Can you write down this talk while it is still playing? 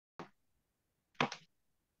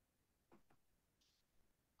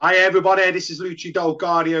Hi everybody, this is Lucci Del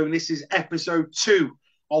Gaudio, and this is episode 2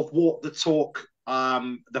 of Walk the Talk,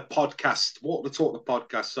 the podcast. Walk the Talk, the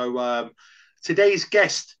podcast. So today's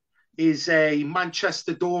guest is a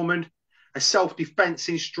Manchester doorman, a self-defense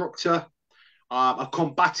instructor, a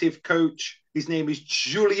combative coach. His name is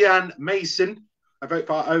Julien Masson. I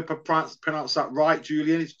hope I pronounced that right,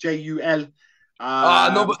 Julian. It's J-U-L.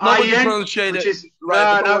 Nobody I-N, pronounced it which is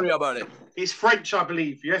right, but don't no, worry about it. it's French, I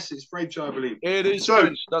believe. Yes, it's French, I believe. It is So,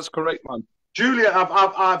 French. That's correct, man. Julia,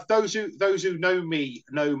 I've those who know me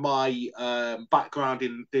know my background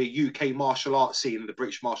in the UK martial arts scene, the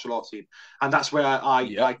British martial arts scene, and that's where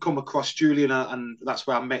I come across Julian, and that's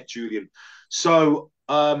where I met Julian. So,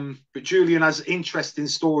 but Julian has interesting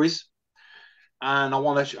stories, and I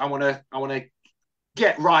want to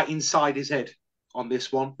get right inside his head on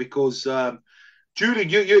this one because Julian,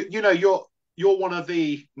 you know you're one of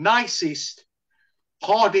the nicest,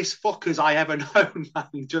 hardest fuckers I ever known, man.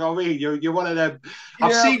 Do you know what I mean? You're one of them.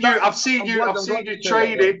 I've seen you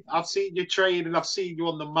training. I've seen you training. I've seen you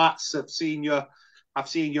on the mats. I've seen you,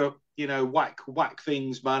 whack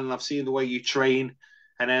things, man. And I've seen the way you train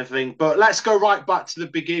and everything. But let's go right back to the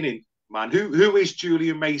beginning, man. Who is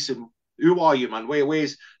Julien Masson? Who are you, man?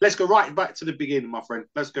 Where's? Let's go right back to the beginning, my friend.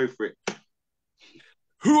 Let's go for it.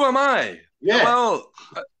 Who am I? Yeah. Well,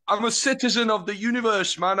 I'm a citizen of the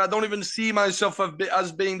universe, man. I don't even see myself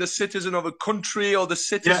as being the citizen of a country or the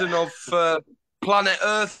citizen of planet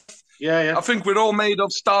Earth. Yeah. I think we're all made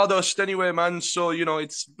of stardust anyway, man. So,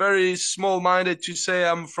 it's very small-minded to say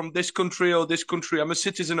I'm from this country or this country. I'm a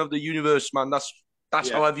citizen of the universe, man. That's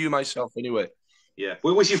how I view myself anyway. Yeah.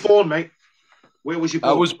 Where was you born, mate? Where was you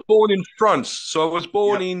born? I was born in France. So I was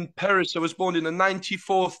born in Paris. I was born in the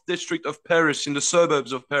 94th district of Paris, in the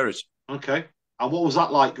suburbs of Paris. Okay. And what was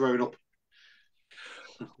that like growing up?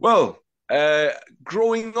 Well,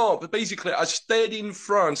 growing up, basically, I stayed in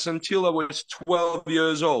France until I was 12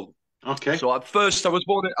 years old. Okay. So at first, I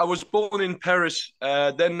was born in Paris.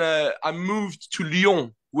 Then I moved to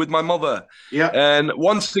Lyon with my mother. Yeah. And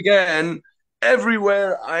once again,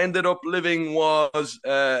 everywhere I ended up living was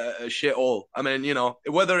a shithole. I mean,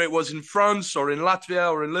 whether it was in France or in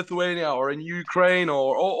Latvia or in Lithuania or in Ukraine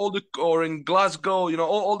or in Glasgow,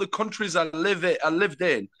 all the countries I lived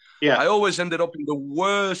in. Yeah. I always ended up in the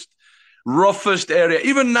worst, roughest area.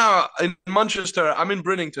 Even now in Manchester, I'm in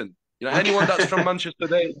Bridlington. Anyone that's from Manchester,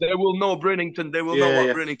 they will know Bridlington. They will know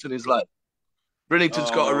what Bridlington is like.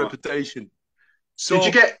 Bridlington's got a reputation. So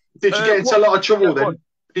did you get into a lot of trouble then?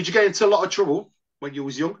 Did you get into a lot of trouble when you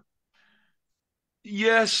was young?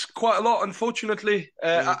 Yes, quite a lot, unfortunately.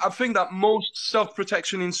 I think that most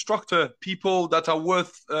self-protection instructor, people that are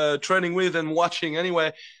worth training with and watching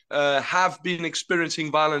anyway, have been experiencing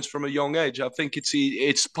violence from a young age. I think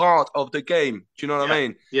it's part of the game. Do you know what I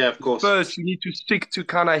mean? Yeah, of course. First, you need to stick to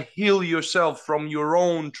kind of heal yourself from your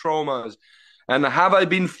own traumas. And have I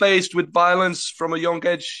been faced with violence from a young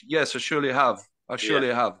age? Yes, I surely have. I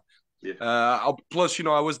surely have. Yeah. Plus,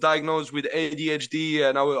 I was diagnosed with ADHD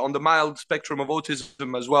and I was on the mild spectrum of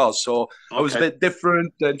autism as well. So I was a bit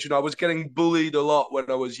different and, I was getting bullied a lot when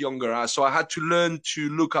I was younger. So I had to learn to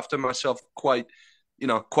look after myself quite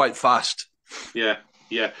fast. Yeah.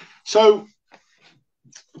 So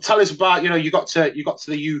tell us about, you got to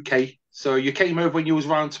the UK. So you came over when you was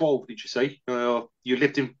around 12, did you say? You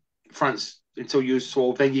lived in France until you was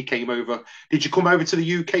 12, then you came over. Did you come over to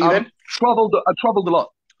the UK then? I traveled a lot.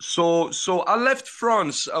 So I left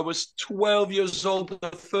France. I was 12 years old. The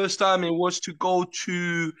first time it was to go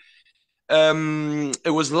to, it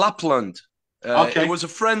was Lapland. It was a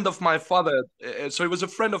friend of my father. So it was a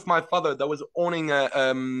friend of my father that was owning a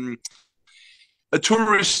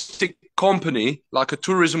touristic company, like a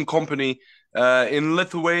tourism company in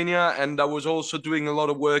Lithuania. And I was also doing a lot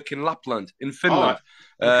of work in Lapland, in Finland.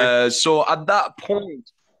 So at that point,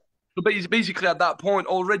 basically, at that point,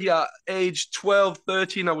 already at age 12,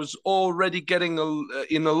 13, I was already getting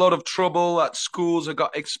in a lot of trouble at schools. I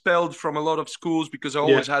got expelled from a lot of schools because I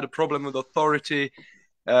always had a problem with authority.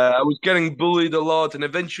 I was getting bullied a lot. And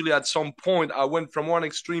eventually, at some point, I went from one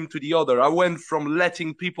extreme to the other. I went from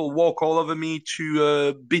letting people walk all over me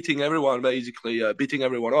to beating everyone, basically, beating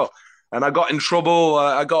everyone up. And I got in trouble.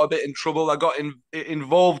 I got a bit in trouble. I got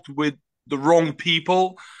involved with the wrong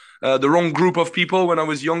people. The wrong group of people when I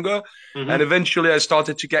was younger, and eventually I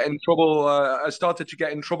started to get in trouble. I started to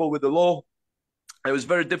get in trouble with the law. It was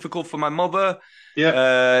very difficult for my mother,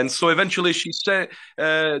 and so eventually she said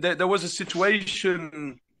there was a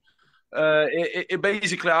situation.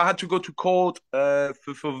 Basically I had to go to court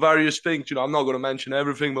for various things. I'm not going to mention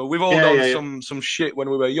everything, but we've all done some shit when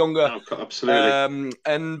we were younger. Absolutely.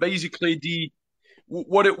 And basically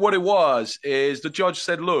what it was is the judge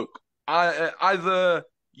said, look, either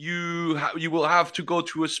you will have to go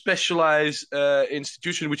to a specialized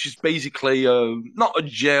institution, which is basically not a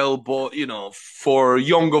jail, but for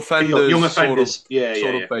young Young offenders, offenders. Yeah, sort yeah,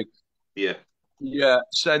 of yeah, thing. yeah. Yeah,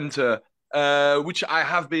 center. Which I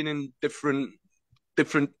have been in different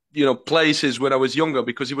places when I was younger,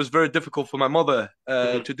 because it was very difficult for my mother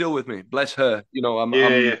Hmm. to deal with me. Bless her. Yeah,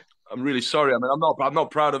 yeah, I'm really sorry. I mean, I'm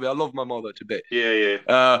not proud of it. I love my mother to bit. yeah, yeah.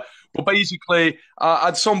 Uh, but basically,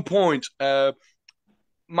 at some point,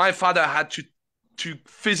 my father had to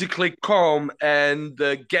physically come and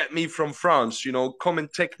get me from France. Come and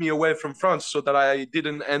take me away from France, so that I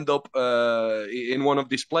didn't end up in one of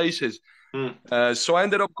these places. Mm. So I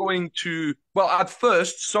ended up going to, well, at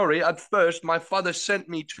first, my father sent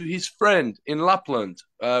me to his friend in Lapland,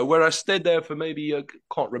 where I stayed there for maybe, I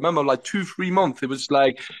can't remember, like 2, 3 months. It was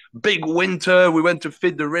like big winter. We went to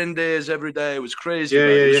feed the reindeers every day. It was crazy, Yeah,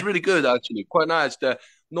 man. yeah, It yeah. was really good, actually. Quite nice. The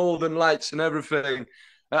northern lights and everything.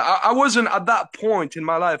 I wasn't at that point in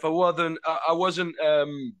my life. I wasn't,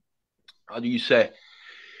 how do you say,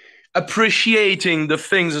 appreciating the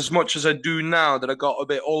things as much as I do now that I got a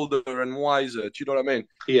bit older and wiser. Do you know what I mean?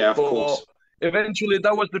 Yeah, of But course. eventually,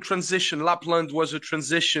 that was the transition. Lapland was a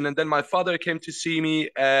transition, and then my father came to see me,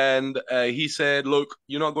 and he said, "Look,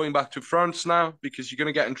 you're not going back to France now, because you're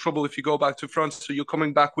going to get in trouble if you go back to France. So you're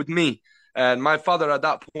coming back with me." And my father at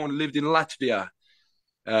that point lived in Latvia.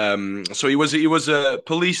 So he was a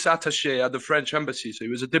police attaché at the French embassy. So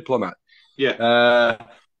he was a diplomat. Yeah. Uh,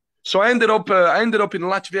 so I ended up in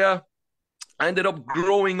Latvia. I ended up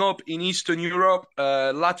growing up in Eastern Europe,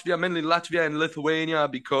 Latvia, mainly Latvia and Lithuania,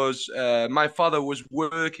 because my father was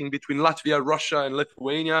working between Latvia, Russia, and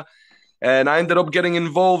Lithuania. And I ended up getting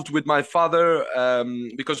involved with my father,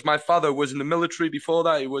 because my father was in the military before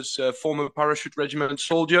that. He was a former parachute regiment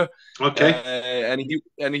soldier. Okay.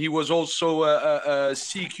 And he was also a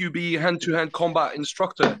CQB hand-to-hand combat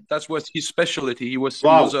instructor. That's what his specialty.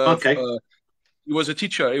 Wow. Okay. He was a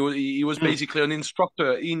teacher. He was Mm. basically an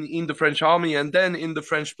instructor in the French army, and then in the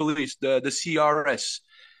French police, the CRS,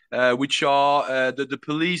 which are the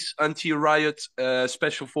police anti-riot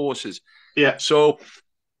special forces. Yeah. So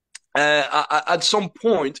at some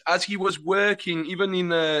point, as he was working, even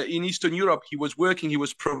in Eastern Europe, he was working. He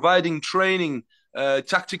was providing training,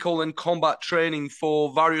 tactical and combat training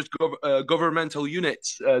for various governmental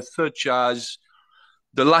units, such as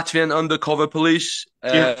the Latvian undercover police,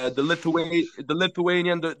 Yeah.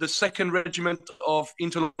 the second regiment of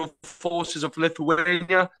internal forces of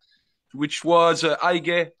Lithuania, which was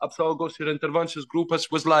AIG, Apsaugos ir Intervencijos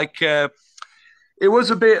Grupas, was like it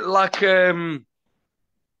was a bit like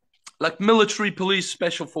military police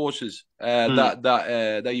special forces Mm.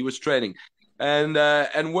 that he was training,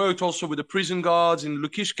 and worked also with the prison guards in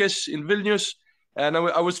Lukiškės in Vilnius. And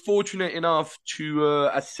I was fortunate enough to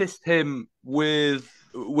assist him with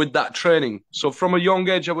that training. So from a young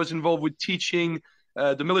age, I was involved with teaching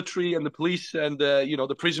the military and the police and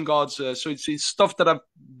the prison guards. So it's stuff that I've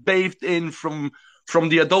bathed in from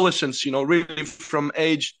the adolescence. Really from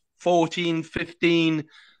age 14, 15.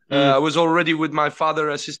 I Mm. was already with my father,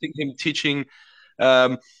 assisting him teaching,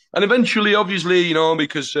 and eventually, obviously,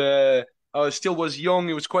 because I still was young.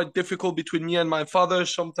 It was quite difficult between me and my father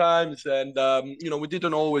sometimes, and we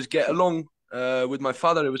didn't always get along with my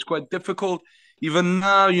father. It was quite difficult. Even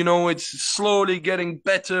now, it's slowly getting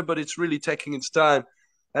better, but it's really taking its time.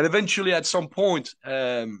 And eventually, at some point,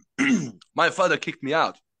 my father kicked me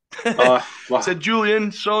out. Wow. Said,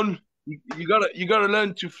 Julian, son, you gotta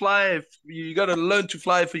learn to fly. You gotta learn to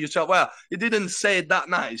fly for yourself. Well, he didn't say it that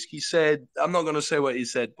nice. He said, I'm not gonna say what he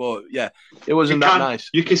said, but yeah, it You wasn't that can. nice.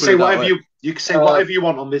 You can Put say it that whatever way. you can say Uh, whatever you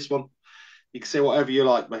want on this one. You can say whatever you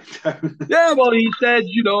like, mate. yeah, well, he said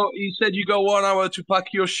you got 1 hour to pack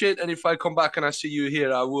your shit, and if I come back and I see you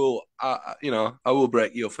here, I will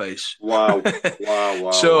break your face. Wow. Wow.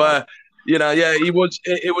 Wow. So, Wow. yeah, it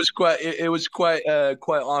was quite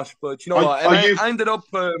harsh, but you know Are, what? And are I, you I ended up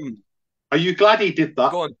are you glad he did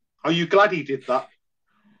that? go on. Are you glad he did that?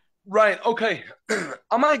 Right, okay.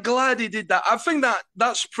 Am I glad he did that? I think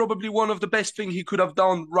that's probably one of the best things he could have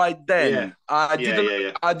done right Yeah. then. I Yeah. didn't Yeah.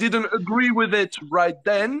 Yeah. I didn't agree with it right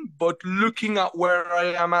then, but looking at where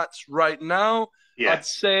I am at right now, Yeah. I'd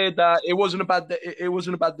say that it wasn't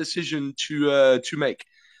a bad decision to make.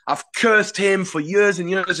 I've cursed him for years and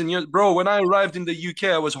years and years. Bro, when I arrived in the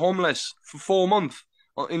UK, I was homeless for 4 months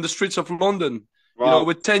in the streets of London, Wow.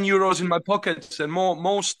 with 10 euros in my pockets and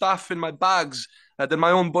more stuff in my bags than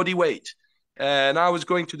my own body weight. And I was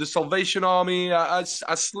going to the Salvation Army. I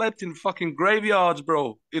slept in fucking graveyards,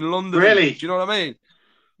 bro, in London. Do Really? you know what I mean?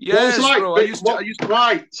 What was it Yes, like? bro. I used to.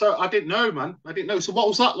 Right. So I didn't know, man. I didn't know. So what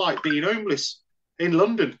was that like being homeless in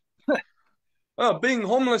London? Oh, being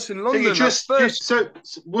homeless in So London at first. so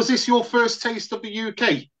was this your first taste of the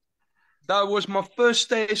UK? That was my first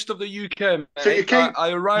taste of the UK, So mate. I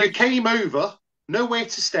you arrived came over, nowhere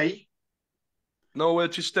to stay. nowhere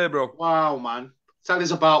to stay, bro. Wow, man. Tell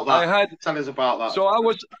us about I that. had Tell us about that. so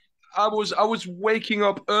I was waking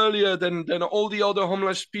up earlier than all the other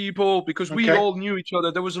homeless people because we Okay. all knew each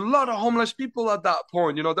other. There was a lot of homeless people at that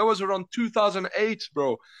point. You know, that was around 2008,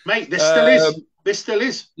 bro. Mate, this still Um, is. This still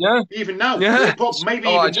is. yeah, Even now. yeah. Maybe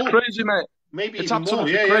Oh, even it's more. crazy, mate. Maybe It's even more.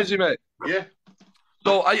 absolutely Yeah, yeah. crazy, mate. Yeah.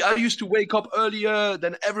 So I used to wake up earlier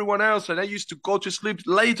than everyone else, and I used to go to sleep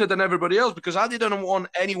later than everybody else because I didn't want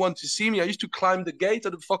anyone to see me. I used to climb the gate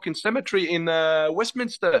of the fucking cemetery in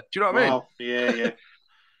Westminster. Do you know what I mean? Wow. Yeah, yeah.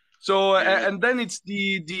 So Yeah. and then it's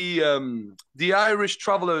the Irish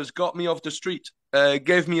travellers got me off the street,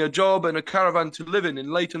 gave me a job and a caravan to live in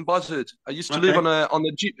Leighton Buzzard. I used to live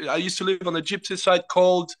Okay. I used to live on a gypsy site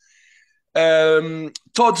called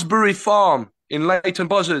Todsbury Farm in Leighton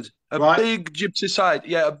Buzzard, a Right. big gypsy site,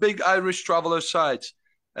 yeah, a big Irish traveller site.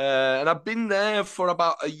 And I've been there for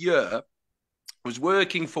about a year. Was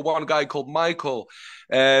working for one guy called Michael.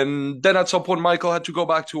 And then at some point, Michael had to go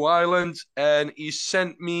back to Ireland and he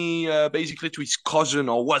sent me basically to his cousin,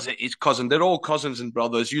 or was it his cousin? They're all cousins and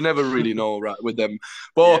brothers. You never really know, right, with them. Yeah.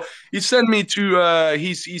 But he sent me to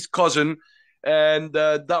his cousin. And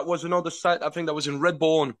that was another site, I think that was in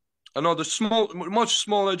Redbourne, another much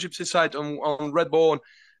smaller gypsy site on Redbourne,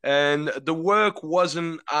 and the work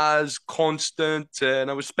wasn't as constant, and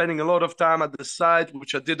I was spending a lot of time at the site,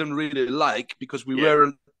 which I didn't really like because we Yeah.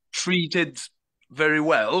 weren't treated very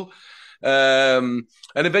well. And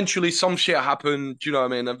eventually some shit happened. You know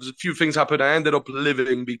what I mean? There was a few things happened. I ended up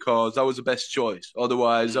living because that was the best choice.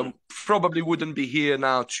 Otherwise, I Mm. probably wouldn't be here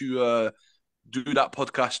now to do that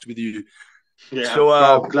podcast with you. Yeah. So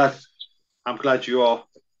Well, I'm glad you are.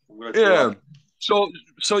 I'm glad you are. yeah.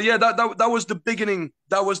 So yeah, that was the beginning.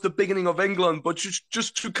 That was the beginning of England. But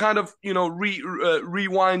just to kind of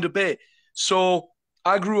rewind a bit. So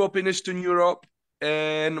I grew up in Eastern Europe,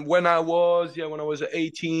 and when I was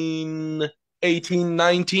 19,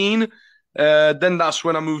 then that's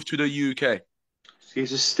when I moved to the UK.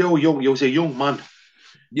 He's still young. He was a young man.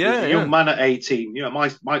 He was a Yeah, young yeah, man at 18. You know,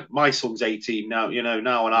 my son's 18 now. You know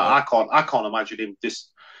now, and yeah, I can't imagine him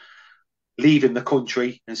just leaving the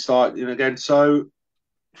country and starting again. So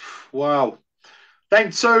wow.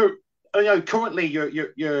 Then so you know, currently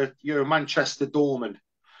you're a Manchester doorman,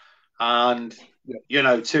 and yeah, you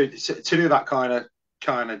know to do that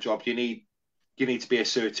kind of job, you need to be a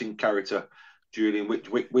certain character, Julian,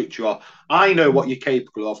 which you are. I know what you're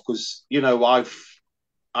capable of because you know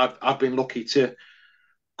I've been lucky to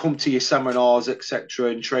come to your seminars, etc.,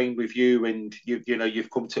 and train with you, and you know you've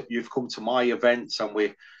come to my events, and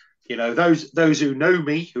we, you know, those who know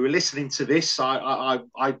me who are listening to this, I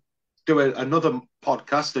do another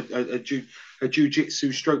podcast, a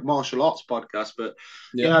jiu-jitsu stroke martial arts podcast, but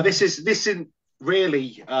you yeah, know this isn't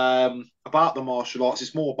really about the martial arts.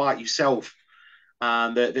 It's more about yourself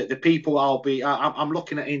and the people I'm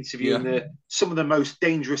looking at interviewing yeah. some of the most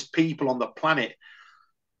dangerous people on the planet,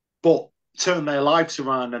 but turn their lives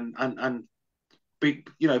around and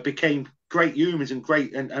you know became great humans and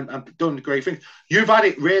great and done great things. You've had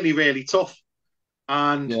it really really tough,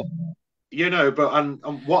 and Yeah. you know, but and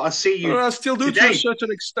what I see Well, you I still do to a today,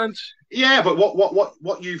 certain extent. yeah, but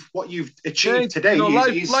what you've Yeah, achieved you today know,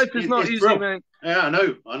 life is not is easy, brilliant. man. Yeah,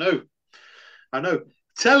 I know.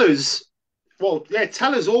 Tell us, well, yeah,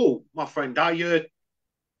 tell us all, my friend, how you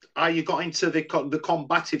got into the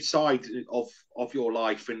combative side of your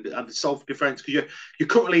life and the self defense, because you're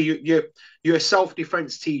currently you're a self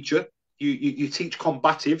defense teacher. You teach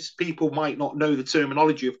combatives. People might not know the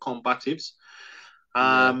terminology of combatives.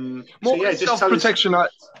 Yeah. So More yeah, like just self protection.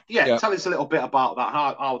 Yeah. tell us a little bit about that,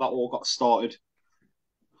 how that all got started.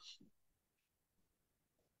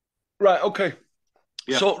 Right. Okay.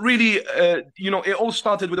 Yeah, So really, you know, it all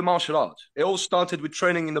started with the martial arts. It all started with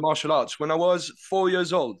training in the martial arts when I was 4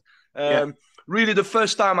 years old. yeah, Really, the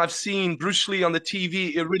first time I've seen Bruce Lee on the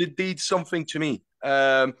TV, it really did something to me.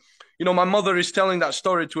 You know, my mother is telling that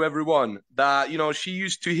story to everyone that, you know, she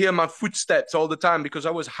used to hear my footsteps all the time because I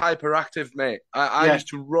was hyperactive, mate. I yeah, used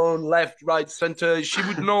to run left, right, center. She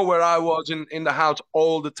would know where I was in the house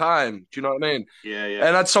all the time. Do you know what I mean? yeah, yeah,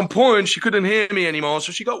 And at some point, she couldn't hear me anymore,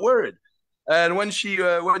 so she got worried. And when she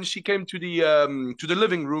came to the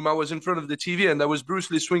living room, I was in front of the TV, and there was Bruce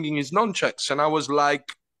Lee swinging his nunchucks, and I was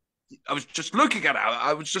like, I was just looking at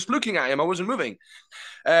him. I wasn't moving,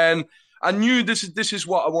 and I knew this is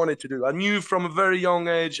what I wanted to do. I knew from a very young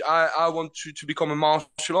age I want to become a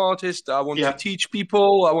martial artist. I want to teach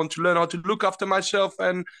people. I want to learn how to look after myself.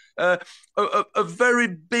 And a very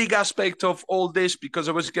big aspect of all this, because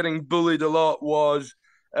I was getting bullied a lot, was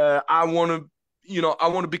I want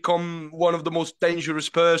to become one of the most dangerous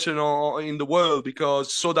person in the world,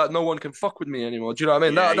 because so that no one can fuck with me anymore. Do you know what I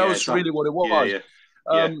mean? That was really what it was.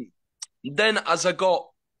 Then as I got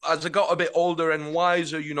a bit older and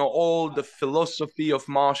wiser, all the philosophy of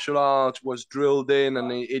martial arts was drilled in,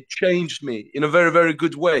 and it changed me in a very, very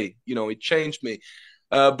good way. It changed me.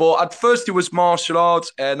 But at first it was martial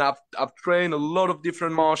arts, and I've trained a lot of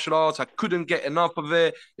different martial arts. I couldn't get enough of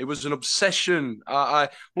it. It was an obsession.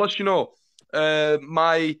 Plus,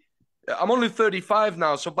 I'm only 35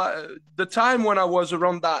 now, so by the time when I was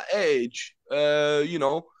around that age,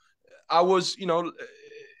 I was,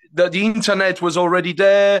 the internet was already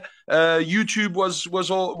there. YouTube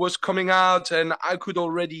was coming out, and I could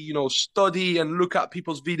already study and look at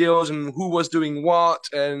people's videos and who was doing what,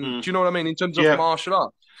 and do you know what I mean in terms of martial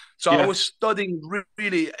art. So I was studying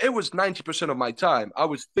really. It was 90% of my time. I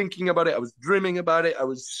was thinking about it. I was dreaming about it.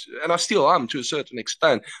 And I still am to a certain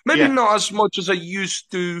extent. Maybe not as much as I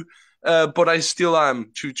used to, but I still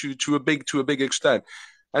am to a big extent.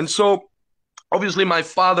 And so, obviously, my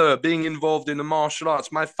father being involved in the martial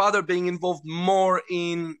arts, my father being involved more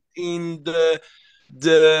in the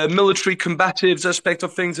military combatives aspect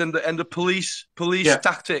of things, and the police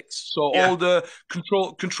tactics. So all the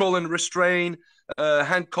control and restrain,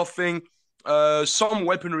 handcuffing, some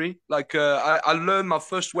weaponry. Like I learned my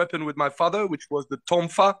first weapon with my father, which was the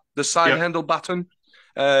tonfa, the side handle baton,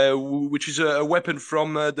 which is a weapon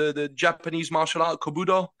from the Japanese martial art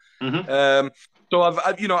kobudo. So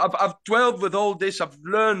I've dwelled with all this. I've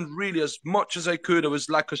learned really as much as I could. I was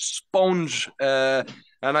like a sponge,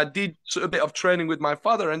 and I did a bit of training with my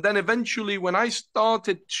father. And then eventually, when I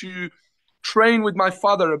started to train with my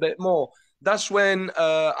father a bit more, that's when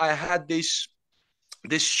I had this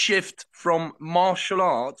shift from martial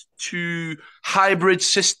art to hybrid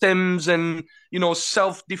systems and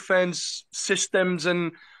self-defense systems,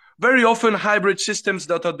 and very often hybrid systems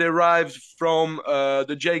that are derived from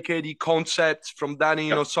the JKD concept, from Danny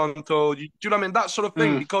Inosanto. Do you know what I mean? That sort of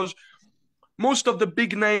thing. Because most of the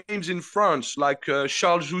big names in France, like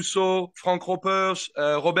Charles Jousseau, Franck Ropers,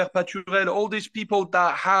 Robert Paturel, all these people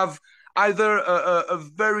that have either a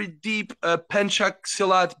very deep pencak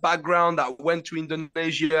silat background, that went to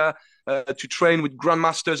Indonesia to train with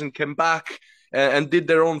grandmasters and came back and did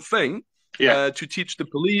their own thing. To teach the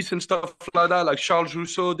police and stuff like that, like Charles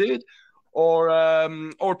Jousseau did,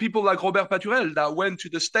 or people like Robert Paturel that went to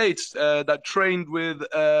the States, that trained with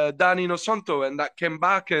Dan Inosanto, and that came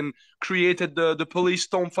back and created the police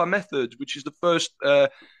tonfa method, which is the first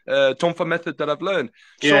tonfa method that I've learned.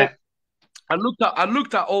 So I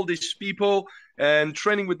looked at all these people, and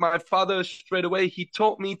training with my father straight away, he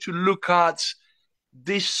taught me to look at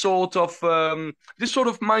this sort of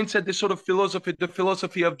mindset, this sort of philosophy, the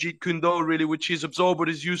philosophy of Jeet Kune Do, really, which is absorb what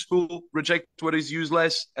is useful, reject what is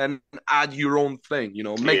useless, and add your own thing.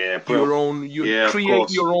 Make your own, create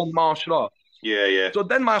your own martial art. So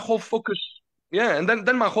then my whole focus, and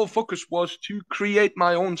then my whole focus was to create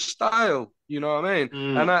my own style. You know what I mean?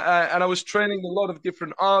 And I was training a lot of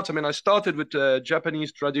different arts. I mean, I started with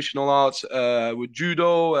Japanese traditional arts, with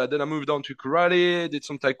judo. Then I moved on to karate, did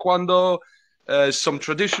some taekwondo. Some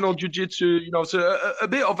traditional jiu-jitsu, so a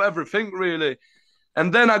bit of everything, really.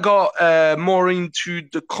 And then I got more into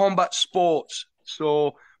the combat sports,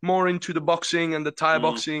 so more into the boxing and the Thai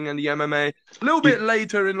boxing and the MMA. A little bit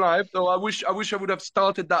later in life, though. I wish I would have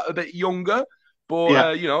started that a bit younger, but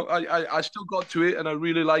I still got to it, and I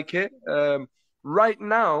really like it. Right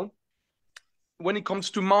now, when it comes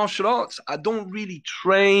to martial arts, I don't really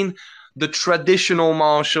train the traditional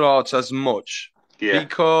martial arts as much,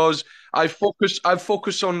 because I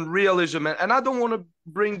focus on realism, and I don't want to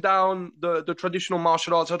bring down the traditional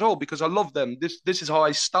martial arts at all, because I love them. This is how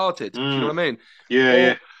I started. Do you know what I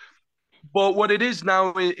mean? But what it is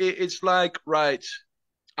now, it's like, right,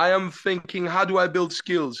 I am thinking, how do I build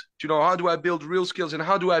skills? How do I build real skills, and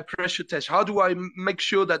how do I pressure test? How do I make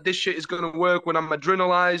sure that this shit is going to work when I'm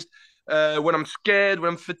adrenalized, when I'm scared, when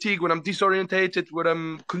I'm fatigued, when I'm disorientated, when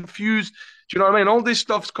I'm confused? Do you know what I mean? All this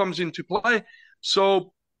stuff comes into play.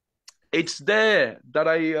 So it's there that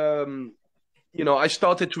I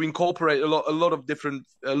started to incorporate a lot of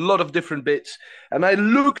different bits, and I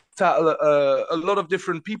looked at a lot of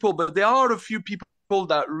different people, but there are a few people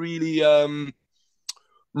that really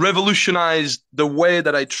revolutionized the way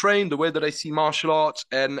that I train, the way that I see martial arts,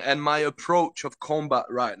 and my approach of combat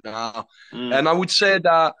right now. And I would say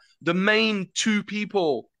that the main two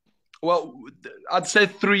people Well, I'd say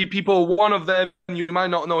three people. One of them, you might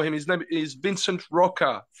not know him. His name is Vincent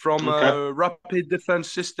Roca from Okay. Rapid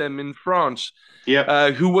Defense System in France,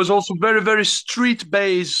 Yep. who was also very, very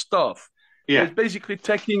street-based stuff. So Yeah. it's basically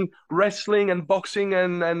taking wrestling and boxing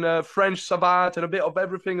and French savate and a bit of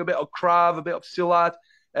everything, a bit of Krav, a bit of Silat,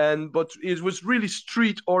 but it was really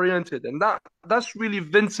street-oriented, and that's really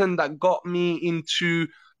Vincent that got me into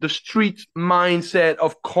the street mindset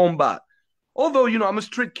of combat. Although, I'm a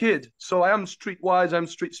street kid, so I am streetwise, I'm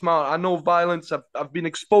street smart. I know violence, I've been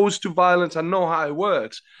exposed to violence, I know how it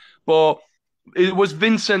works. But it was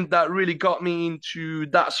Vincent that really got me into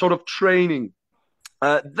that sort of training.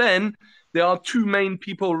 Then there are two main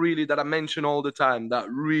people really that I mention all the time that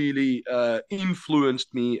really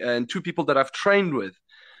influenced me, and two people that I've trained with.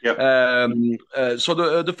 Yep. So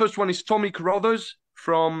the first one is Tommy Carruthers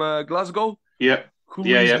from Glasgow, Yep. who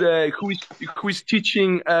Yeah. is Yeah. who is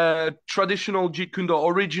teaching traditional Jeet Kune Do,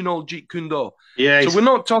 original Jeet Kune Do. Yeah. So He's we're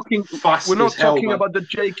fast as not hell, talking man. about the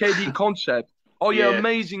JKD concept. Oh yeah, Yeah.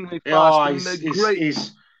 amazingly fast, Yeah. He's great,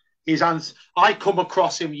 his hands. I come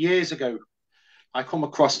across him years ago. I come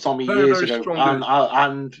across Tommy very years very ago, strong and dude.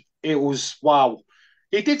 and it was wow.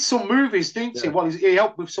 He did some movies, didn't he? Yeah. Well, he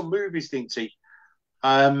helped with some movies, didn't he?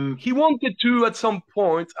 He wanted to at some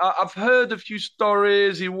point. I've heard a few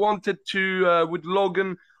stories. He wanted to with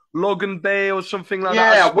Logan Bay or something like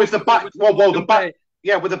that. I Yeah, with spoke the a bit back, with well, the Logan back, Bay.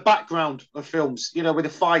 yeah, with the background of films, with the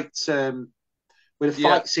Yeah,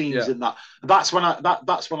 fight scenes yeah. and that. That's when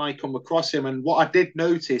I come across him, and what I did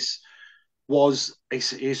notice was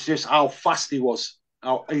is just how fast he was.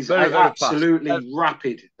 He's Very very fast. absolutely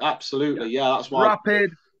rapid, absolutely. Yeah, Yeah, that's why.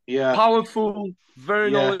 rapid, Yeah, powerful,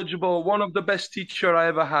 very yeah, knowledgeable. One of the best teacher I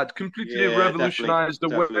ever had. Completely yeah, definitely, revolutionized the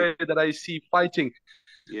definitely. way that I see fighting.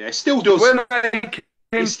 Yeah, still So does. when I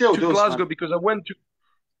He came still to does, man. Glasgow, because I went to,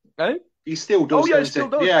 eh? He still Oh does, yeah, it don't still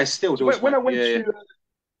he? does. Yeah, he still So does, when man. I went Yeah, yeah. to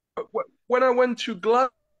when I went to Glasgow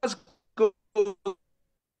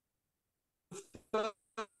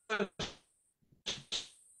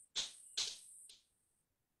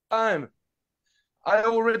time, I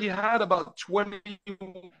already had about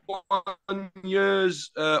 21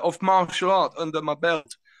 years of martial art under my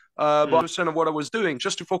belt. But Mm. percent of what I was doing,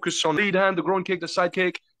 just to focus on lead hand, the groin kick, the side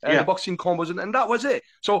kick, and the Yeah, boxing combos, and that was it.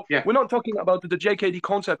 So yeah. we're not talking about the JKD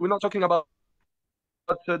concept. We're not talking about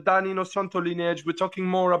Danilo Santo lineage. We're talking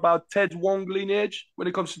more about Ted Wong lineage when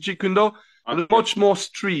it comes to Jeet Kune Do. Okay. Much more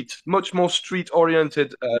street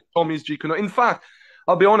oriented. Tommy's Jeet Kune Do. In fact,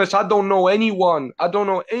 I'll be honest. I don't know anyone. I don't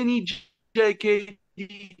know any JKD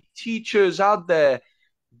teachers out there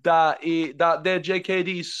that their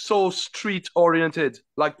JKD is so street oriented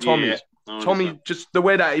like Yeah, Tommy's. I understand. Tommy, just the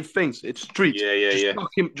way that he thinks, it's street. Yeah, yeah, yeah,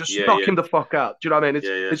 Just yeah, knock yeah, him the fuck out. Do you know what I mean? yeah,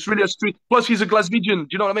 yeah. It's really a street. Plus, he's a Glaswegian.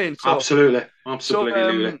 Do you know what I mean? Absolutely, So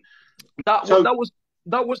absolutely. that So that was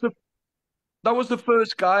that was the that was the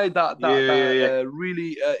first guy yeah, yeah, yeah.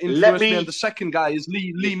 really Let influenced me, and me the second guy is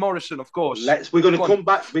Lee Morrison, of course. let's. We're going to Go on. come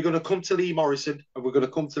back. We're going to come to Lee Morrison, and we're going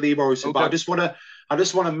to come to Lee Morrison. But Okay, I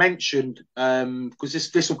just want to mention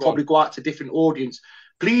because this will go on. probably go out to different audience.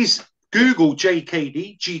 Please Yeah, Google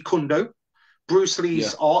JKD Jeet Kune Do, Bruce yeah.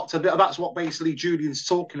 Lee's art. So that's what basically Julian's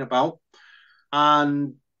talking about.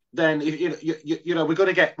 And then we're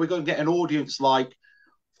going to get an audience like,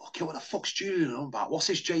 okay, what the fuck's Julian on about? What's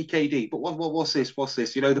this JKD? But what's this? What's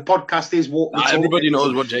this? The podcast is Walk the Talk. Everybody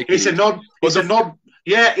knows what JKD It's a is. non. But It's a non.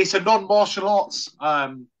 Yeah, it's a non martial arts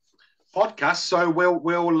podcast. So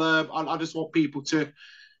we'll. I just want people to,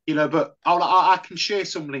 but I can share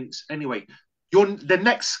some links anyway. The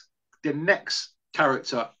next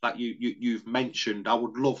character that you've mentioned, I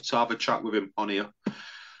would love to have a chat with him on here.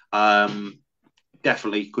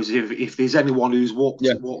 Definitely, because if there's anyone who's walked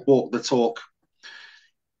the talk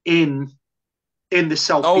in the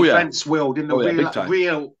self defense world, in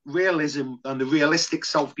the realism and the realistic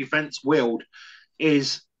self defense world,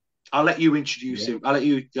 is I'll let you introduce him. I'll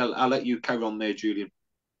let you carry on there, Julian.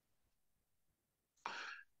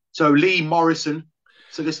 So Lee Morrison.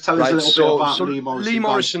 So just tell us a little bit about Lee Morrison. Lee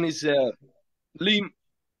Morrison is Lee.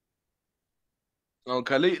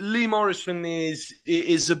 Okay, Lee Morrison is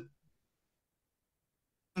a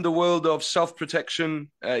in the world of self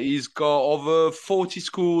protection. He's got over 40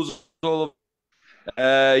 schools all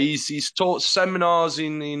over. He's taught seminars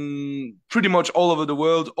in pretty much all over the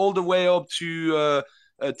world, all the way up to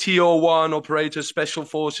TO1 operator, special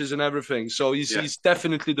forces, and everything. So he's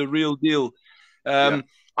definitely the real deal.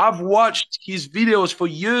 I've watched his videos for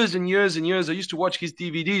years and years and years. I used to watch his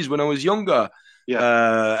DVDs when I was younger,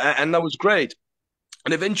 and that was great.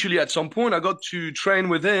 And eventually, at some point, I got to train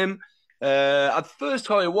with him. At first,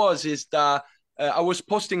 how it was is that I was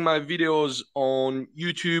posting my videos on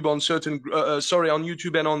YouTube, on on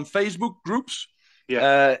YouTube and on Facebook groups.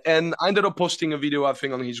 Yeah. And I ended up posting a video, I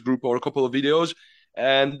think, on his group, or a couple of videos.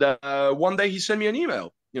 And one day he sent me an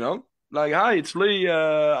email, like, "Hi, it's Lee.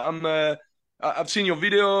 I've seen your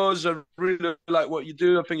videos. I really like what you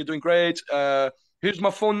do. I think you're doing great. Here's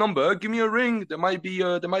my phone number. Give me a ring. There might be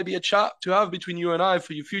a chat to have between you and I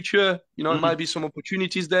for your future. There might be some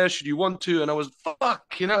opportunities there should you want to." And I was, fuck,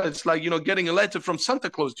 it's like, getting a letter from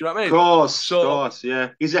Santa Claus. Do you know what I mean? Of course, yeah.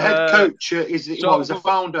 He's a head coach. He's the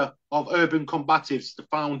founder of Urban Combatives, the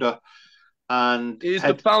founder. And he's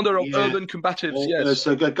the founder of Urban Combatives, yes.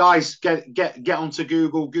 So guys, get onto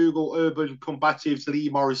Google Urban Combatives, Lee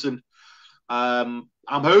Morrison. I'm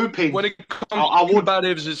hoping when it comes to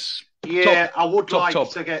combatives is top, I would top,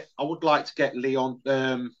 like to get Leon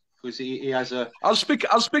because he has a. I'll speak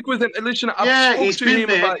with him. Listen, I've spoken to him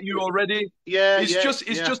about you already. It's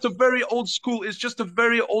just a very old school. It's just a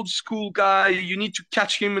very old school guy. You need to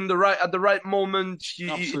catch him at the right moment.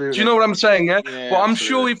 Absolutely. Do you know what I'm saying? Yeah. Yeah, well, I'm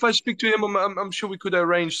sure if I speak to him, I'm sure we could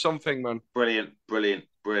arrange something, man. Brilliant.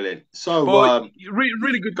 So,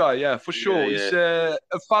 really good guy, yeah, for sure. Yeah. He's a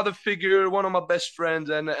father figure, one of my best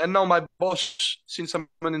friends, and now my boss since I'm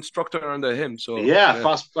an instructor under him. So yeah.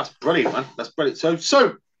 That's brilliant, man. That's brilliant.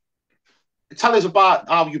 So tell us about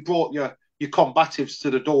how you brought your combatives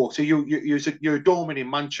to the door. So you're a doorman in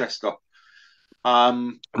Manchester,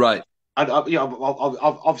 right? And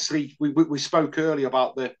obviously we spoke earlier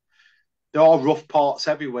about there are rough parts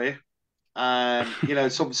everywhere.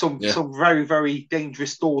 Some very, very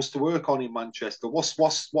dangerous doors to work on in Manchester. What's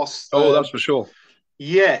that's for sure.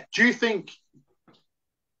 Yeah. Do you think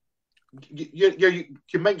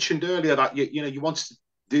you mentioned earlier that you wanted to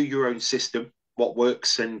do your own system, what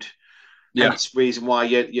works, and that's the reason why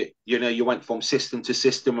you went from system to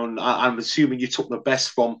system, and I'm assuming you took the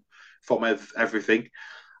best from everything.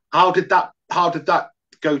 How did that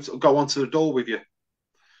go onto the door with you?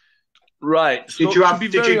 Right. So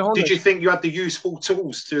did you think you had the useful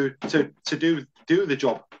tools to do the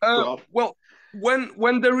job? Well,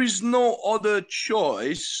 when there is no other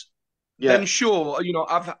choice, then sure,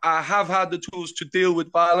 I have had the tools to deal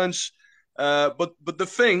with violence. But the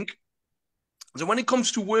thing, so when it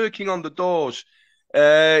comes to working on the doors,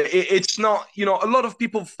 it's not, a lot of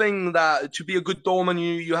people think that to be a good doorman,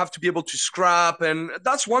 you have to be able to scrap. And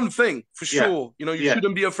that's one thing for sure. You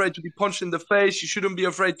shouldn't be afraid to be punched in the face. You shouldn't be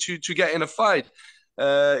afraid to get in a fight.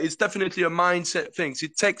 It's definitely a mindset thing.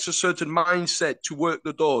 It takes a certain mindset to work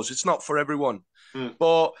the doors. It's not for everyone.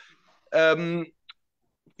 But,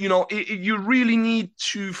 you really need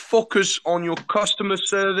to focus on your customer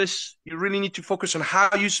service. You really need to focus on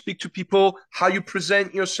how you speak to people, how you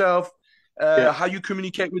present yourself, how you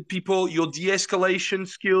communicate with people, your de-escalation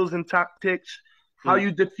skills and tactics, how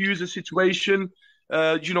you diffuse a situation,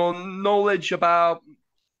 knowledge about,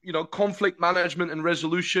 conflict management and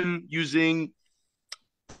resolution using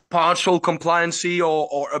partial compliancy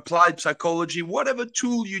or applied psychology, whatever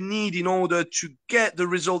tool you need in order to get the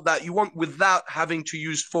result that you want without having to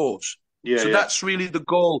use force. That's really the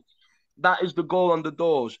goal. That is the goal on the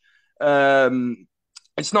doors.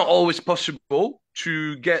 It's not always possible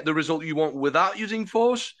to get the result you want without using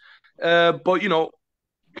force, but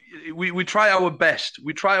we try our best.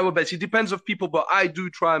 It depends on people, but I do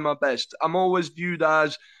try my best. I'm always viewed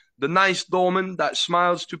as the nice doorman that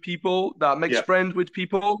smiles to people, that makes friends with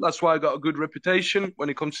people. That's why I got a good reputation when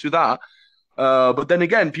it comes to that. But then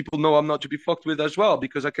again, people know I'm not to be fucked with as well,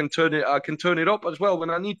 because I can turn it up as well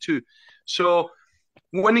when I need to. So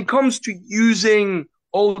when it comes to using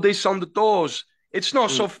all this on the doors, it's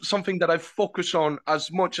not something that I focus on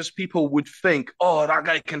as much as people would think. Oh, that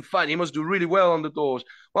guy can fight. He must do really well on the doors.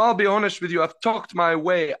 Well, I'll be honest with you. I've talked my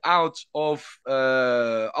way out of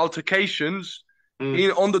altercations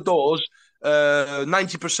on the doors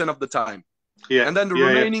 90% of the time. Yeah. And then the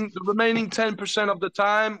remaining 10% of the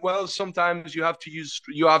time, well, sometimes you have to use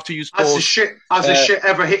force. As the shit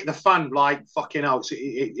ever hit the fan, like fucking hell,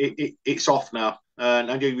 it's off now.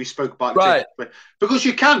 And I know we spoke about it, because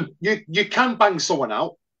you can bang someone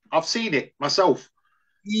out. I've seen it myself.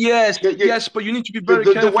 Yes, but you need to be very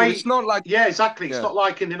careful. It's not like exactly. It's not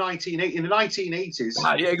like in the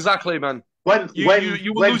 1980s. Yeah, exactly, man. When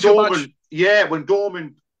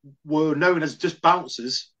doormen were known as just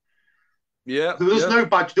bouncers. Yeah, there was no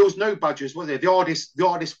badge. There was no badges, was there? The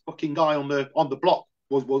hardest fucking guy on the block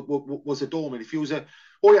was a doorman. If he was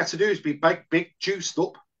all you had to do is be big, juiced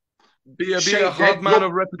up. Be a hard man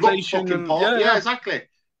of reputation. Exactly.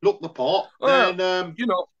 Look the part. Then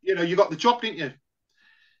you got the job, didn't you?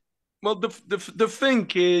 Well, the thing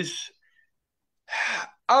is,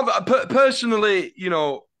 I've personally,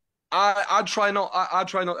 I try not. I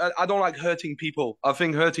try not. I don't like hurting people. I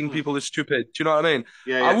think hurting Mm. people is stupid. Do you know what I mean?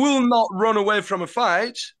 Yeah, I yeah, will not run away from a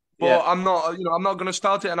fight, but yeah. I'm not. I'm not going to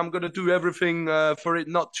start it, and I'm going to do everything for it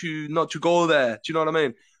not to go there. Do you know what I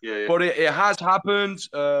mean? Yeah, yeah. But it has happened.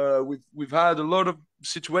 We've had a lot of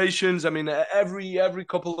situations. I mean, every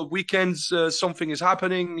couple of weekends, something is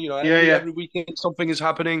happening. Yeah, yeah. Every weekend something is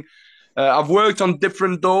happening. I've worked on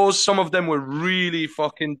different doors. Some of them were really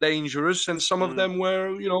fucking dangerous, and some of Mm. them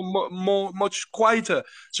were, much quieter.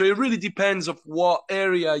 So it really depends of what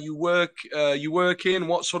area you work in,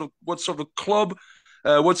 what sort of club,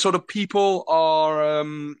 what sort of people are,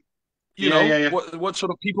 Yeah, yeah, yeah. what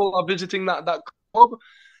sort of people are visiting that club.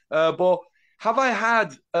 But have I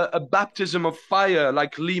had a baptism of fire,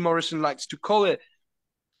 like Lee Morrison likes to call it?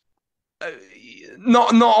 Uh,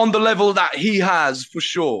 not on the level that he has, for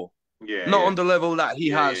sure. Yeah, Not yeah. on the level that he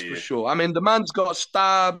Yeah, yeah, has, for yeah. sure. I mean, the man's got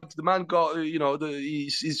stabbed. The man got,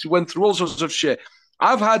 he's went through all sorts of shit.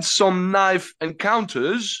 I've had some knife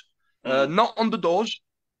encounters, Mm. not on the doors,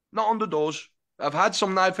 not on the doors. I've had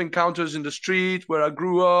some knife encounters in the street where I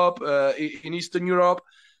grew up, in Eastern Europe,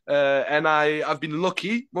 and I've been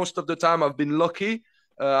lucky. Most of the time, I've been lucky.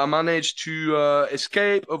 I managed to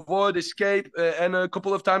avoid escape, and a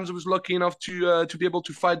couple of times I was lucky enough to be able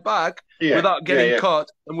to fight back Yeah, without yeah, getting yeah. cut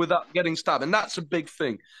and without getting stabbed, and that's a big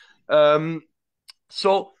thing. Um,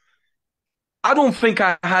 so I don't think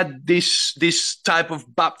I had this type of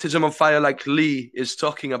baptism of fire like Lee is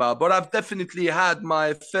talking about, but I've definitely had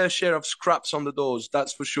my fair share of scraps on the doors,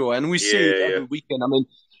 that's for sure. And we see it Yeah, yeah. every weekend. I mean,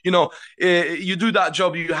 you know, you do that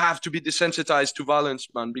job, you have to be desensitized to violence,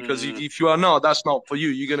 man, because if, Mm. if you are not, that's not for you.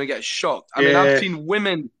 You're gonna get shocked. I mean, Yeah.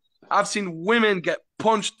 I've seen women get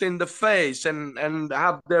punched in the face and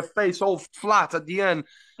have their face all flat at the end.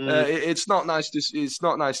 Mm. It's not nice to it's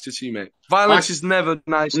not nice to see, mate. I Violence is never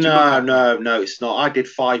nice to look No, at, man. no, no, it's not. I did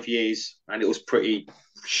 5 years and it was pretty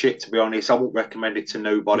shit, to be honest. I won't recommend it to Yeah.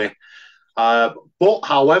 nobody. Uh, but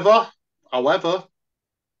however, I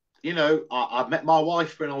met my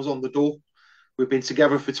wife when I was on the door. We've been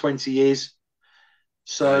together for 20 years.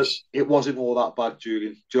 So Nice. it wasn't all that bad,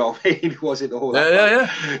 Julian. Do you know what I mean? It wasn't all Yeah, that yeah, bad.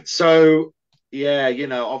 yeah. So yeah,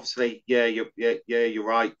 obviously, you're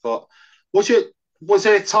right. But was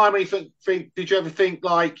there a time when you did you ever think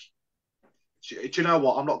like, do you know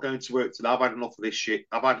what? I'm not going to work today. I've had enough of this shit.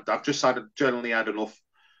 I've just generally had enough.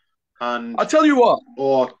 And I tell you what.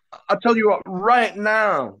 or I tell you what. Right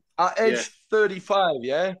now, at yeah, age 35,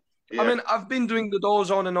 yeah. I yeah, mean, I've been doing the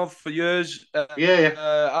doors on and off for years. yeah,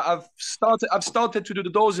 yeah. I've started to do the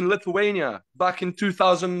doors in Lithuania back in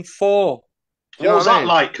 2004. Do you What know was what I that mean?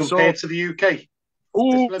 like So, compared to the UK? Let's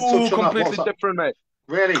ooh, touch on that. What's completely that? different, mate.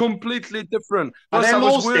 Really? Completely different. Are Plus, their I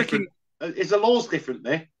was laws working. different? Is the laws different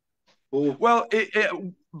there? Oh, Well,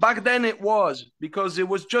 back then it was because it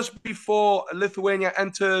was just before Lithuania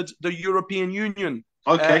entered the European Union.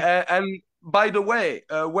 okay. And by the way,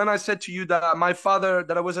 when I said to you that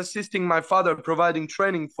that I was assisting my father providing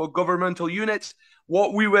training for governmental units,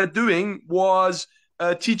 what we were doing was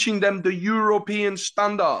teaching them the European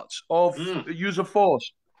standards of Mm, use of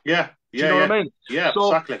force. yeah, Do you yeah, know what yeah, I mean? yeah. So,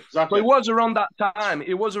 Exactly, so exactly. it was around that time.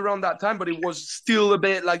 It was around that time, but it was still a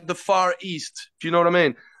bit like the Far East. Do you know what I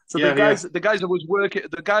mean? So Yeah, yeah. the guys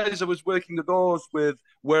I was working the doors with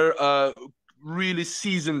were really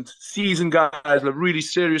seasoned guys, like really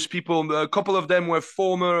serious people. A couple of them were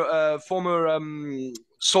former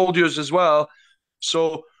soldiers as well.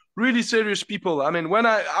 So really serious people. I mean, when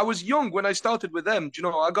I was young when I started with them,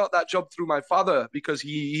 I got that job through my father because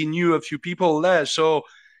he knew a few people there. So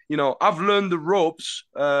I've learned the ropes.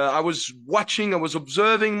 I was watching, I was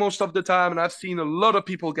observing most of the time, and I've seen a lot of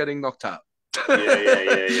people getting knocked out. Yeah, yeah,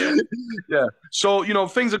 yeah, yeah. Yeah. So,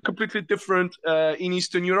 things are completely different in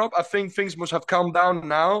Eastern Europe. I think things must have calmed down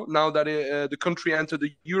now that the country entered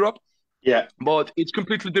Europe, Yeah, but it's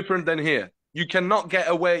completely different than here. You cannot get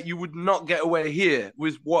away. You would not get away here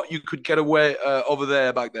with what you could get away over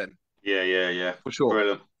there back then, yeah, yeah, yeah. for sure,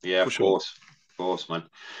 Brilliant. Yeah, for sure. of course, man.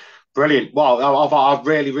 Brilliant. Well, I've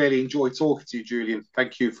really, really enjoyed talking to you, Julian.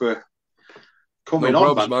 Thank you for coming No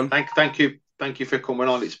on, probs, man. man. Thank you for coming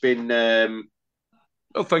on. It's been,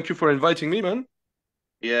 Oh, thank you for inviting me, man.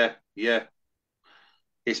 yeah, yeah.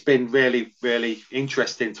 It's been really, really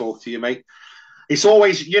interesting talking to you, mate. It's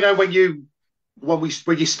always, when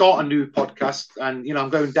you start a new podcast, and I'm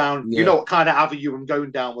going down, Yeah, what kind of avenue I'm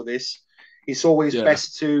going down with this. It's always yeah.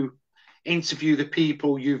 best to interview the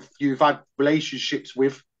people you've had relationships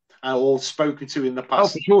with or spoken to in the Oh,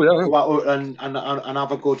 for past, sure, yeah. and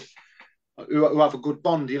have a good who have a good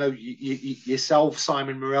bond. Yourself,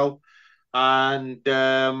 Simon Morell, and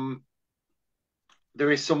there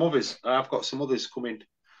is some others. I've got some others coming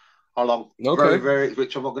how long? Very, Okay. very,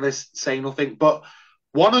 which I'm not going to say nothing, but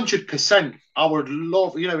 100%, I would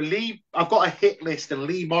love, Lee. I've got a hit list, and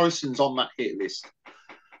Lee Morrison's on that hit list.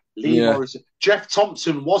 Lee Yeah. Morrison, Jeff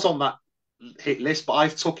Thompson was on that hit list, but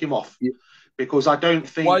I've took him off because I don't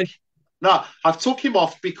think. Why? No, I've took him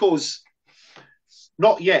off because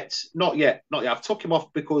not yet, not yet, not yet. I've took him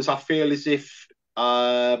off because I feel as if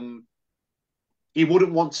he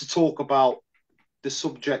wouldn't want to talk about the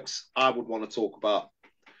subjects I would want to talk about.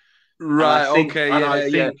 And I Right. think, Okay. and I Yeah.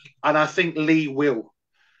 Yeah. think, and I think Lee will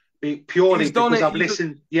be purely He's done because it. I've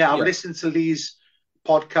listened. Yeah, I've Yeah. listened to Lee's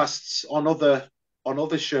podcasts on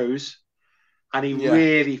other shows, and he Yeah.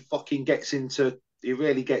 really fucking gets into. He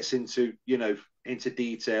really gets into into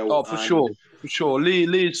detail Oh, for and sure. For sure.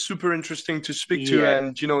 Lee is super interesting to speak to, yeah,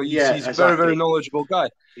 and yeah, he's very, very exactly. knowledgeable guy.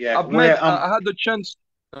 Yeah, I've met. where I had the chance.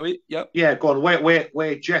 Oh, yeah. yeah, go on.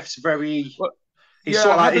 Where Jeff's very. Well, He's yeah.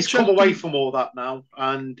 sort I of like had the he's come chance away to. from all that now,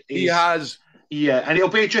 and He he's has. yeah, and it'll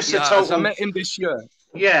be just He a has. I total met him this year.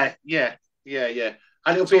 yeah, yeah, yeah, yeah,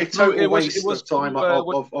 and it'll be So a through total it waste was of time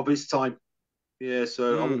through of his time. Yeah,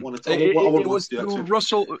 so I wouldn't mm, want to. I it wouldn't want was to do that to through him.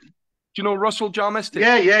 Russell. Do you know Russell Jarmestic?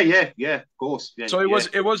 Yeah, yeah, yeah, yeah. Of course. Yeah, So yeah.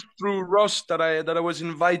 it was through Ross that I was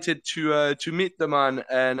invited to meet the man,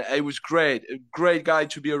 and it was great. A great guy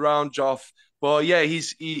to be around, Joff. But yeah,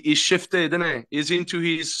 he's shifted, isn't he? He's into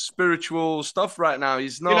his spiritual stuff right now.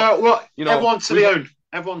 He's You not, know what? you know, Everyone to we've. the own.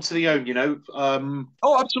 Everyone to the own.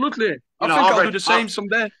 Oh, absolutely. I think I I'll do read. the same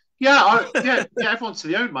someday. Yeah. Everyone to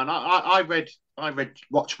the own, man. I read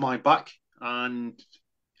Watch My Back, and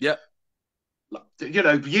Yeah.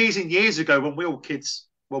 years and years ago when we were kids,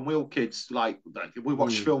 like we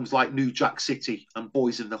watched Mm, films like New Jack City and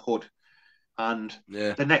Boys in the Hood, and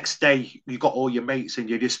yeah. the next day you got all your mates and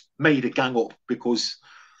you just made a gang up because,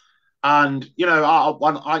 and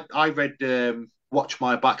I read Watch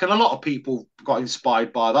My Back, and a lot of people got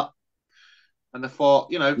inspired by that, and I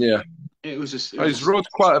thought, Yeah. it Oh, was he's just wrote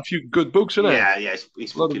quite a few good books, isn't he? yeah, yeah,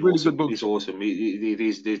 he's A lot of fucking really good awesome. books. He's awesome.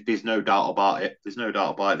 There's no doubt about it. There's no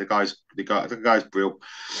doubt about it. The guy's brilliant.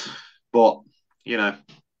 But you know,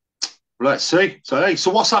 let's see. So hey,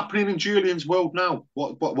 so what's happening in Julian's world now?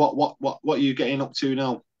 What are you getting up to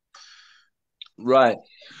now? Right.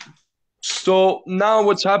 So now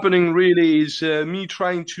what's happening really is me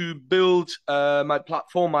trying to build my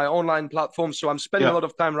platform, my online platform. So I'm spending a Yeah, lot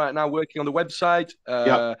of time right now working on the website.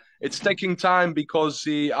 yeah. It's taking time because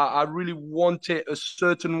I really want it a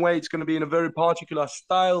certain way. It's going to be in a very particular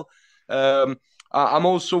style. I'm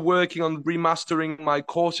also working on remastering my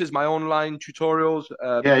courses, my online tutorials,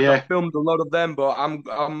 Yeah, because I've yeah. filmed a lot of them, but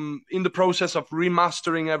I'm in the process of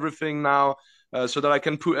remastering everything now, so that I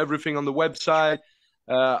can put everything on the website.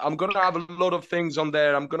 I'm going to have a lot of things on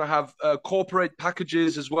there. I'm going to have corporate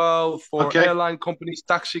packages as well for Okay. airline companies,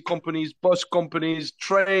 taxi companies, bus companies,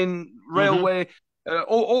 train, Mm-hmm. railway,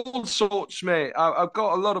 all sorts, mate. I've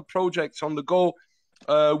got a lot of projects on the go,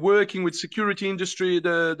 working with security industry,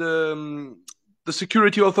 the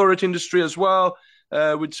security authority industry as well,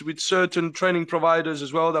 with certain training providers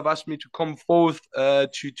as well that have asked me to come forth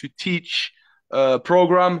to teach a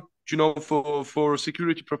program, for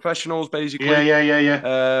security professionals, Yeah, basically. yeah, yeah, yeah.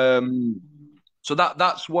 Um, so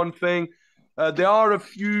that's one thing. There are a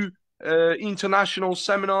few international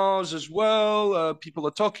seminars as well. People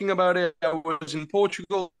are talking about it. I was in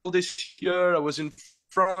Portugal this year. I was in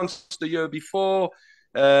France the year before.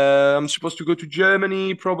 I'm supposed to go to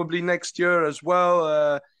Germany probably next year as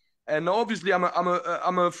well. And obviously, I'm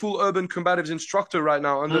a full urban combatives instructor right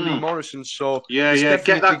now under Lee Mm. Morrison. So Yeah, there's yeah. Get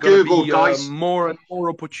definitely that going to Google, be guys. more and more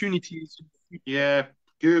opportunities. Yeah,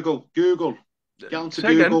 Google. Get onto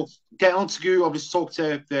Say again. Google. Get onto Google. I've just talked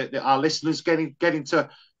to our listeners. Get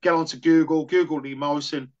onto Google. Google Lee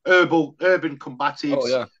Morrison, urban Oh combatives,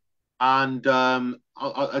 yeah. and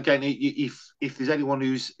again, if there's anyone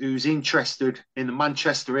who's interested in the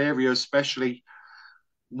Manchester area, especially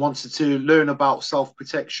wanted to learn about self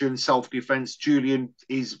protection, self defense, Julian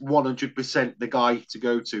is 100% the guy to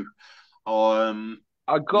go to. Um,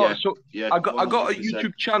 I yeah, got so yeah, I got a 100%.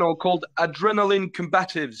 YouTube channel called Adrenaline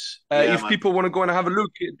Combatives. Yeah, If man. people want to go and have a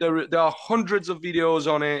look, there are hundreds of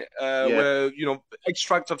videos on it, Yeah, where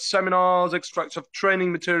extracts of seminars, extracts of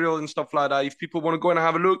training material, and stuff like that. If people want to go and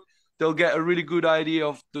have a look, they'll get a really good idea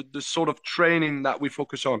of the sort of training that we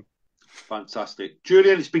focus on. fantastic.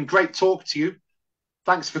 Julian, it's been great talking to you.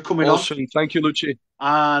 Thanks for coming on, Awesome, thank you, Lucci.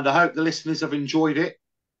 and I hope the listeners have enjoyed it.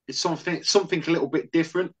 It's something a little bit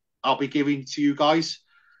different. I'll be giving to you guys.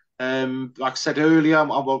 Like I said earlier,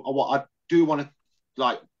 I do want to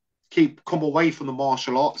like come away from the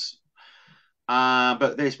martial arts.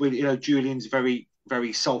 But there's really, Julian's very,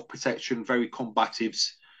 very self protection, very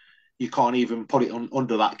combatives. you can't even put it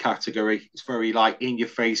under that category. It's very like in your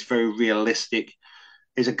face, very realistic.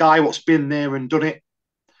 He's a guy what's been there and done it.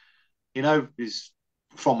 You know, he's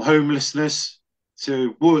from homelessness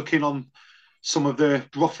to working on some of the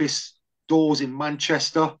roughest doors in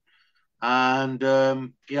Manchester, and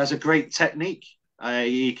he has a great technique.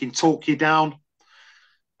 He can talk you down,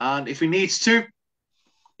 and if he needs to,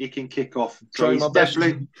 he can kick off. So Trying he's my best.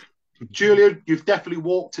 definitely, Julian, you've definitely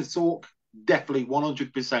walked the talk. Definitely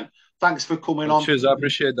 100%. Thanks for coming on. Cheers, I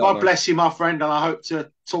appreciate that. God bless you, my friend, and I hope to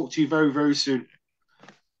talk to you very, very soon.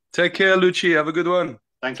 Take care, Lucci. Have a good one.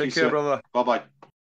 Thank you, Take care, sir. brother. Bye-bye.